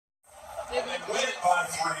And they win it by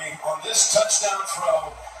 3 on this touchdown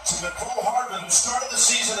throw to Nicole Hardman, who started the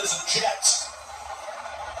season as a Jet.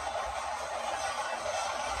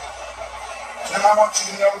 And I want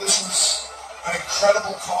you to know this was an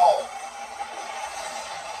incredible call.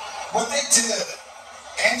 What they did,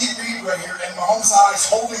 Andy Reid right here, and Mahomes' eyes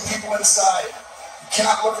holding people inside. You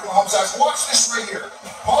cannot look at Mahomes' eyes. Watch this right here.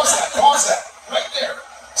 Pause that, right there.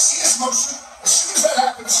 See this motion? As soon as that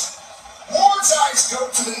happens, Ward's eyes go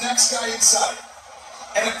to the next guy inside.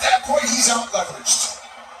 And at that point, he's out-leveraged.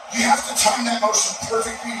 You have to time that motion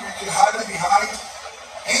perfectly where you can hide him behind.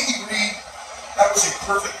 Andy Reid, that was a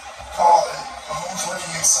perfect call, and Mahomes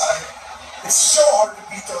working inside. It's so hard to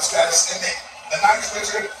beat those guys, and the Niners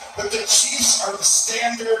players are good, but the Chiefs are the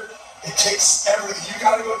standard. It takes everything. You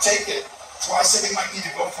got to go take it. That's why I say they might need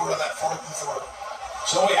to go for it on that 4th and 4.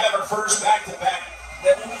 So we have our first back-to-back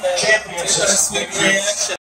championship.